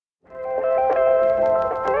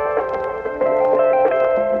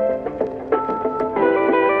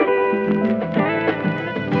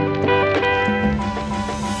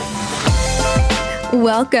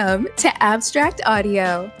Welcome to Abstract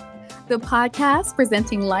Audio, the podcast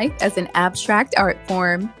presenting life as an abstract art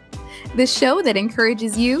form. The show that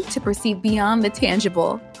encourages you to perceive beyond the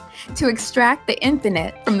tangible, to extract the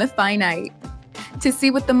infinite from the finite, to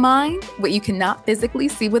see with the mind what you cannot physically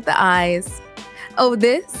see with the eyes. Oh,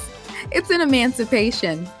 it's an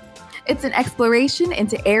emancipation. It's an exploration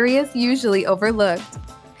into areas usually overlooked.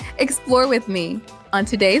 Explore with me on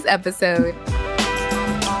today's episode.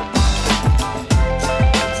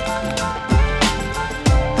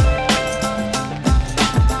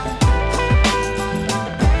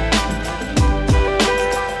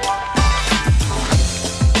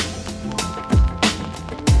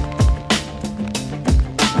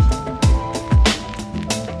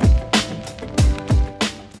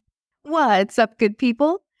 What's up, good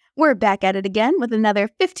people? We're back at it again with another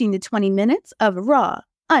 15 to 20 minutes of raw,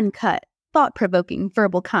 uncut, thought-provoking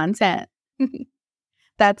verbal content.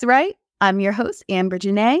 That's right. I'm your host, Amber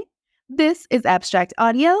Janae. This is Abstract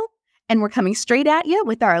Audio, and we're coming straight at you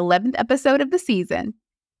with our 11th episode of the season.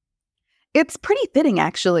 It's pretty fitting,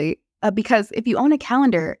 actually, because if you own a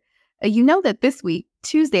calendar, you know that this week,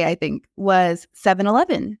 Tuesday, I think, was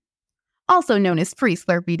 7-Eleven, also known as Free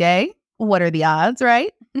Slurpee Day. What are the odds,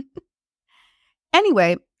 right?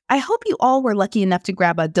 Anyway, I hope you all were lucky enough to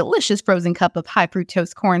grab a delicious frozen cup of high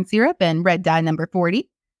fructose corn syrup and red dye number 40.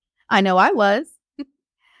 I know I was.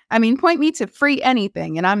 I mean, point me to free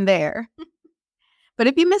anything and I'm there. But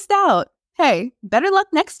if you missed out, hey, better luck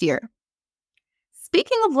next year.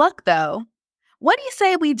 Speaking of luck, though, what do you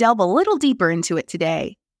say we delve a little deeper into it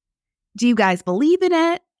today? Do you guys believe in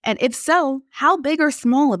it? And if so, how big or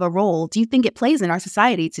small of a role do you think it plays in our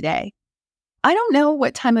society today? I don't know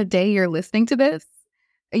what time of day you're listening to this.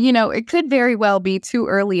 You know, it could very well be too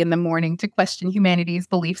early in the morning to question humanity's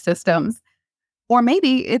belief systems. Or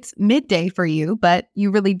maybe it's midday for you, but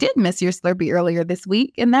you really did miss your Slurpee earlier this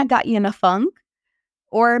week and that got you in a funk.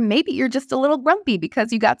 Or maybe you're just a little grumpy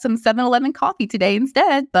because you got some 7-Eleven coffee today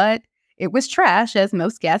instead, but it was trash, as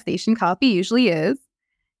most gas station coffee usually is.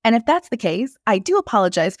 And if that's the case, I do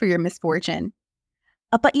apologize for your misfortune.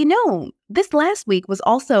 But you know, this last week was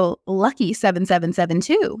also Lucky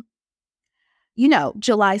 7772. You know,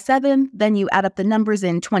 July 7th, then you add up the numbers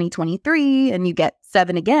in 2023 and you get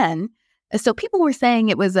 7 again. So people were saying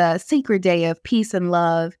it was a sacred day of peace and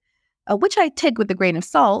love, which I take with a grain of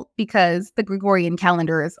salt because the Gregorian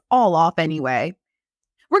calendar is all off anyway.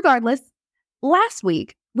 Regardless, last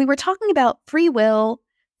week we were talking about free will,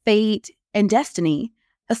 fate, and destiny,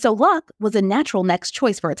 so luck was a natural next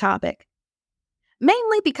choice for a topic.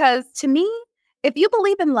 Mainly because, to me, if you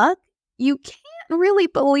believe in luck, you can't really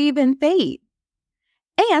believe in fate.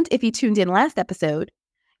 And if you tuned in last episode,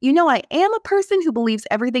 you know I am a person who believes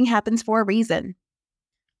everything happens for a reason.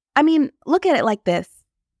 I mean, look at it like this.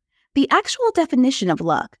 The actual definition of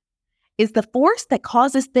luck is the force that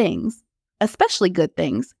causes things, especially good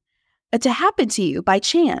things, to happen to you by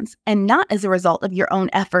chance and not as a result of your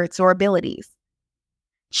own efforts or abilities.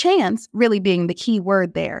 Chance really being the key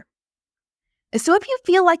word there. So if you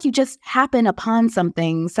feel like you just happen upon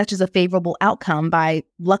something such as a favorable outcome by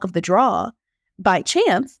luck of the draw, by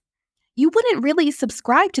chance, you wouldn't really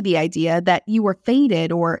subscribe to the idea that you were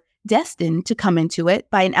fated or destined to come into it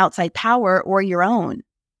by an outside power or your own.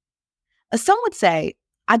 Some would say,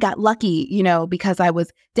 I got lucky, because I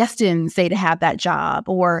was destined, say, to have that job,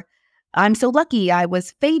 or I'm so lucky I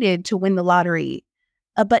was fated to win the lottery.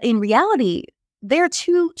 But in reality, they're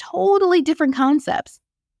two totally different concepts.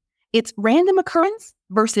 It's random occurrence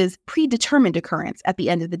versus predetermined occurrence at the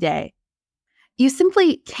end of the day. You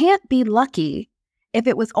simply can't be lucky if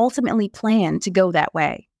it was ultimately planned to go that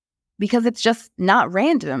way, because it's just not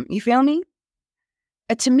random, you feel me?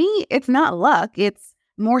 To me, it's not luck, it's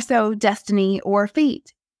more so destiny or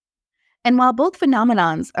fate. And while both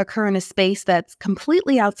phenomenons occur in a space that's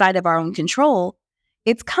completely outside of our own control,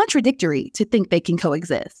 it's contradictory to think they can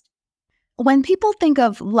coexist. When people think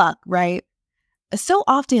of luck, right? So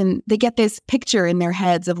often they get this picture in their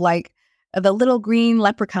heads of like the little green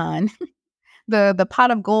leprechaun, the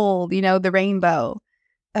pot of gold, the rainbow.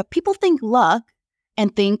 People think luck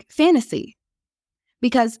and think fantasy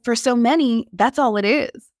because for so many, that's all it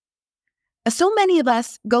is. So many of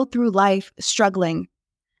us go through life struggling,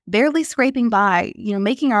 barely scraping by,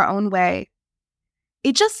 making our own way.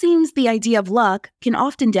 It just seems the idea of luck can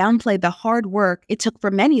often downplay the hard work it took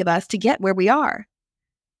for many of us to get where we are.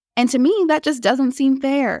 And to me, that just doesn't seem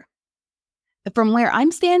fair. From where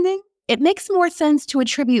I'm standing, it makes more sense to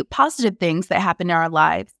attribute positive things that happen in our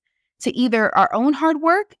lives to either our own hard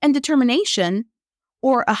work and determination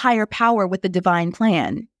or a higher power with a divine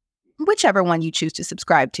plan, whichever one you choose to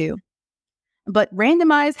subscribe to. But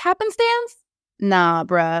randomized happenstance? Nah,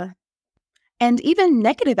 bruh. And even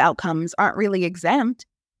negative outcomes aren't really exempt.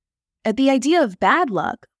 The idea of bad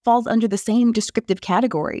luck falls under the same descriptive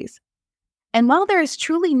categories. And while there is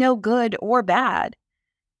truly no good or bad,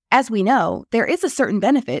 as we know, there is a certain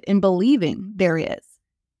benefit in believing there is.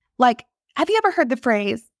 Like, have you ever heard the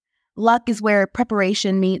phrase, luck is where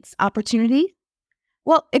preparation meets opportunity?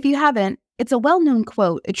 Well, if you haven't, it's a well-known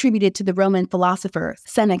quote attributed to the Roman philosopher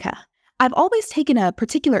Seneca. I've always taken a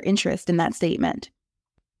particular interest in that statement.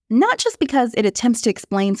 Not just because it attempts to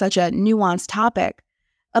explain such a nuanced topic,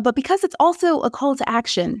 but because it's also a call to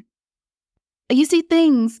action. You see,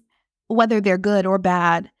 things, whether they're good or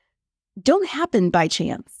bad, don't happen by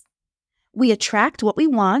chance. We attract what we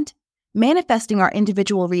want, manifesting our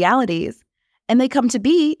individual realities, and they come to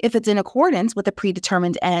be if it's in accordance with a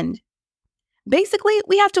predetermined end. Basically,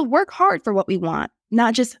 we have to work hard for what we want,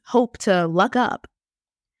 not just hope to luck up.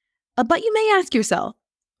 But you may ask yourself,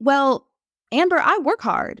 well, Amber, I work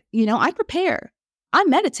hard. I prepare. I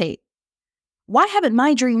meditate. Why haven't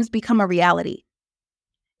my dreams become a reality?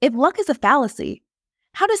 If luck is a fallacy,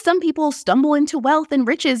 how do some people stumble into wealth and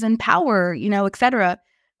riches and power, etc.,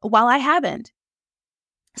 while I haven't?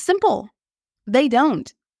 Simple. They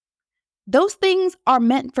don't. Those things are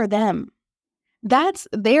meant for them. That's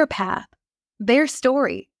their path, their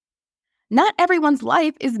story. Not everyone's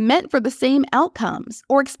life is meant for the same outcomes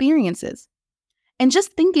or experiences. And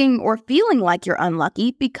just thinking or feeling like you're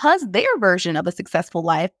unlucky because their version of a successful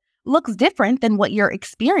life looks different than what you're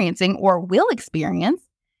experiencing or will experience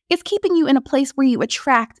is keeping you in a place where you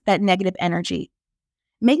attract that negative energy,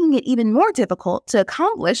 making it even more difficult to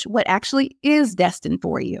accomplish what actually is destined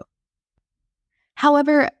for you.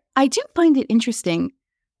 However, I do find it interesting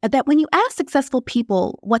that when you ask successful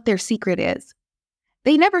people what their secret is,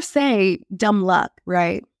 they never say dumb luck,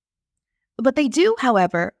 right? But they do,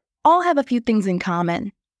 however, all have a few things in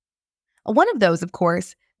common. One of those, of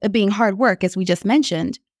course, being hard work, as we just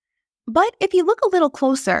mentioned. But if you look a little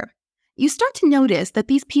closer, you start to notice that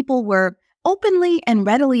these people were openly and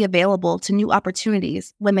readily available to new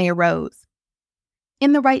opportunities when they arose.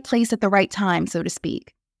 In the right place at the right time, so to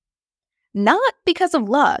speak. Not because of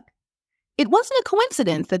luck. It wasn't a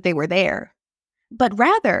coincidence that they were there, but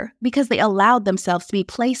rather because they allowed themselves to be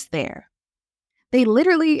placed there. They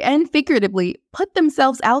literally and figuratively put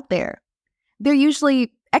themselves out there. They're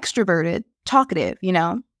usually extroverted, talkative,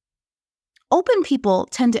 Open people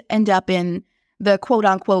tend to end up in the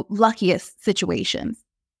quote-unquote luckiest situations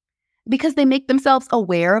because they make themselves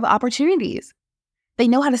aware of opportunities. They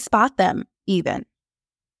know how to spot them, even.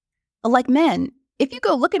 Like men, if you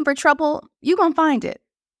go looking for trouble, you're going to find it.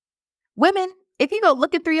 Women, if you go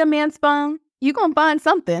looking through your man's phone, you're going to find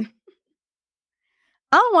something.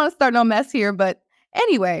 I don't want to start no mess here, but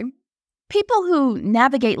anyway, people who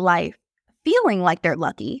navigate life feeling like they're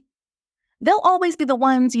lucky, they'll always be the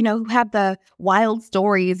ones, who have the wild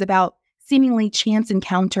stories about seemingly chance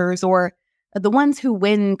encounters or the ones who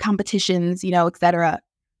win competitions, etc.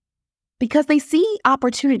 Because they see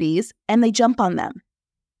opportunities and they jump on them.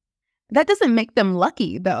 That doesn't make them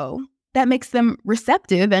lucky, though. That makes them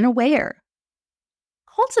receptive and aware.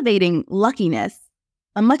 Cultivating luckiness,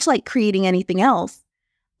 much like creating anything else,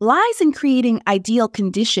 lies in creating ideal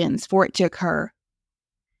conditions for it to occur.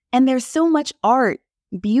 And there's so much art,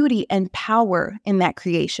 beauty, and power in that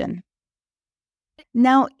creation.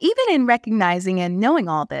 Now, even in recognizing and knowing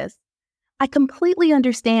all this, I completely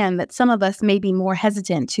understand that some of us may be more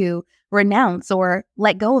hesitant to renounce or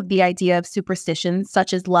let go of the idea of superstitions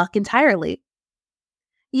such as luck entirely.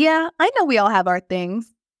 Yeah, I know we all have our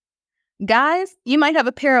things. Guys, you might have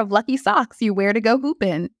a pair of lucky socks you wear to go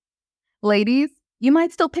hooping. Ladies, you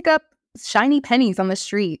might still pick up shiny pennies on the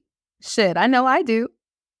street. Shit, I know I do.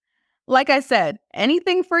 Like I said,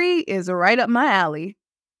 anything free is right up my alley.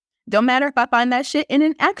 Don't matter if I find that shit in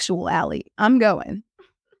an actual alley. I'm going.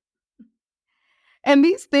 And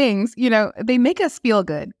these things, they make us feel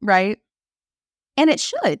good, right? And it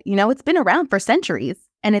should. It's been around for centuries,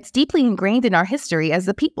 and it's deeply ingrained in our history as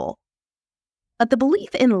a people. But the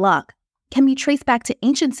belief in luck can be traced back to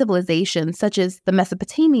ancient civilizations such as the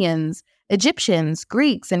Mesopotamians, Egyptians,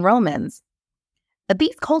 Greeks, and Romans.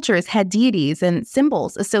 These cultures had deities and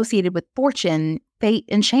symbols associated with fortune, fate,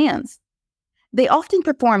 and chance. They often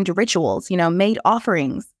performed rituals, made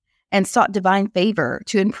offerings, and sought divine favor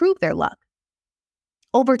to improve their luck.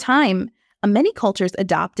 Over time, many cultures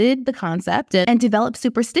adopted the concept and developed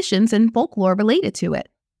superstitions and folklore related to it.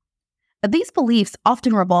 These beliefs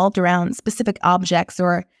often revolved around specific objects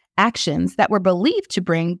or actions that were believed to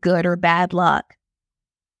bring good or bad luck.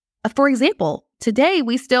 For example, today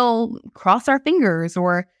we still cross our fingers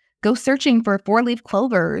or go searching for four-leaf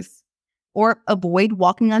clovers. or avoid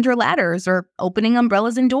walking under ladders or opening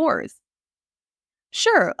umbrellas and doors.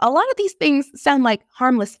 Sure, a lot of these things sound like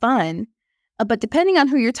harmless fun, but depending on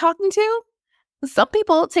who you're talking to, some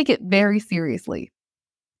people take it very seriously.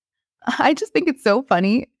 I just think it's so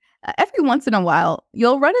funny. Every once in a while,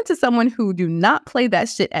 you'll run into someone who do not play that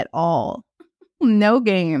shit at all. No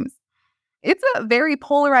games. It's a very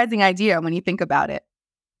polarizing idea when you think about it.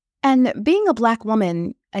 And being a Black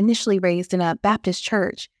woman, initially raised in a Baptist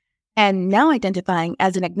church, and now identifying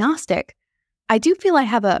as an agnostic, I do feel I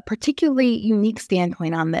have a particularly unique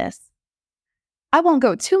standpoint on this. I won't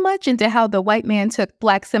go too much into how the white man took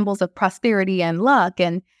Black symbols of prosperity and luck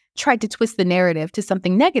and tried to twist the narrative to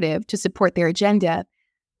something negative to support their agenda.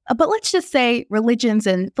 But let's just say religions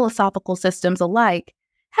and philosophical systems alike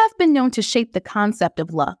have been known to shape the concept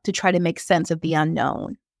of luck to try to make sense of the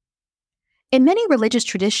unknown. In many religious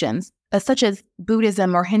traditions, such as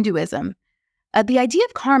Buddhism or Hinduism, the idea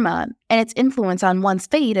of karma and its influence on one's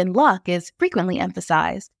fate and luck is frequently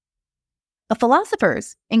emphasized.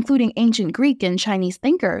 Philosophers, including ancient Greek and Chinese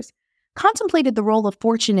thinkers, contemplated the role of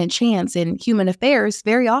fortune and chance in human affairs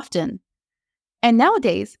very often. And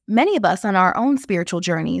nowadays, many of us on our own spiritual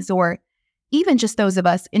journeys, or even just those of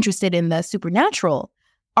us interested in the supernatural,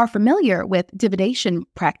 are familiar with divination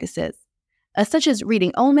practices, such as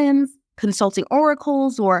reading omens, consulting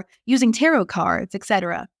oracles, or using tarot cards,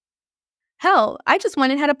 etc. Hell, I just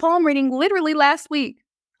went and had a palm reading literally last week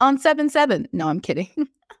on 7/7. No, I'm kidding.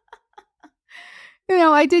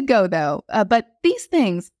 I did go though, but these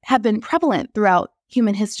things have been prevalent throughout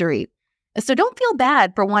human history. So don't feel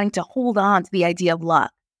bad for wanting to hold on to the idea of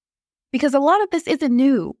luck, because a lot of this isn't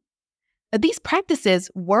new. These practices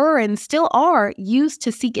were and still are used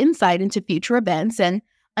to seek insight into future events and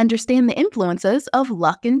understand the influences of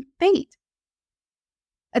luck and fate.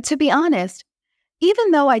 To be honest,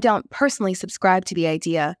 even though I don't personally subscribe to the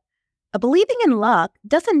idea, believing in luck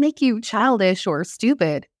doesn't make you childish or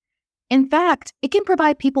stupid. In fact, it can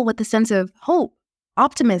provide people with a sense of hope,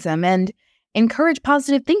 optimism, and encourage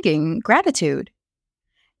positive thinking, gratitude.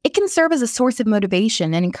 It can serve as a source of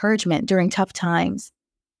motivation and encouragement during tough times.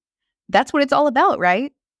 That's what it's all about,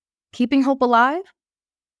 right? Keeping hope alive?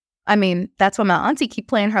 I mean, that's why my auntie keep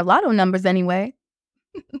playing her lotto numbers anyway.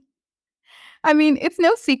 It's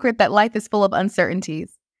no secret that life is full of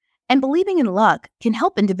uncertainties, and believing in luck can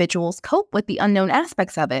help individuals cope with the unknown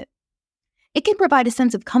aspects of it. It can provide a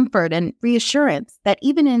sense of comfort and reassurance that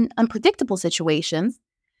even in unpredictable situations,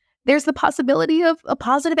 there's the possibility of a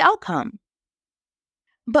positive outcome.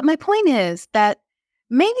 But my point is that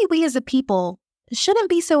maybe we as a people shouldn't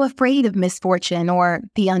be so afraid of misfortune or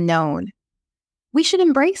the unknown. We should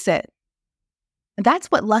embrace it. That's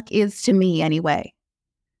what luck is to me anyway.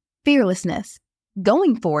 Fearlessness,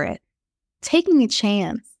 going for it, taking a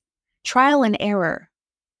chance, trial and error,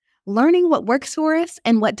 learning what works for us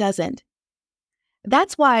and what doesn't.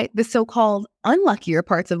 That's why the so-called unluckier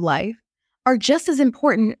parts of life are just as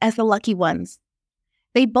important as the lucky ones.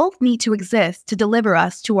 They both need to exist to deliver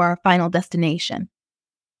us to our final destination.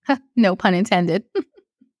 No pun intended.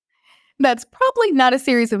 That's probably not a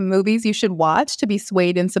series of movies you should watch to be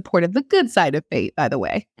swayed in support of the good side of fate, by the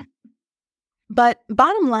way. But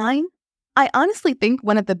bottom line, I honestly think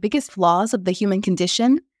one of the biggest flaws of the human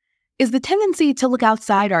condition is the tendency to look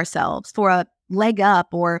outside ourselves for a leg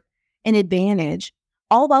up or an advantage,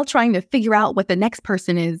 all while trying to figure out what the next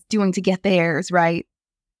person is doing to get theirs, right?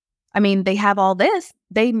 They have all this.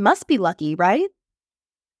 They must be lucky, right?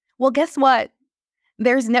 Well, guess what?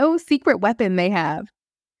 There's no secret weapon they have.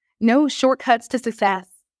 No shortcuts to success.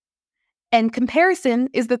 And comparison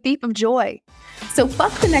is the thief of joy. So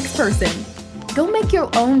fuck the next person. Go make your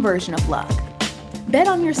own version of luck. Bet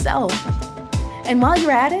on yourself. And while you're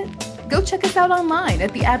at it, go check us out online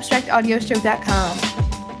at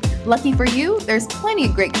theabstractaudioshow.com. Lucky for you, there's plenty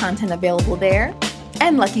of great content available there.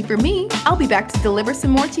 And lucky for me, I'll be back to deliver some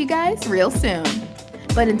more to you guys real soon.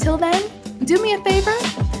 But until then, do me a favor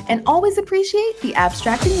and always appreciate the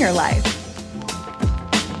abstract in your life.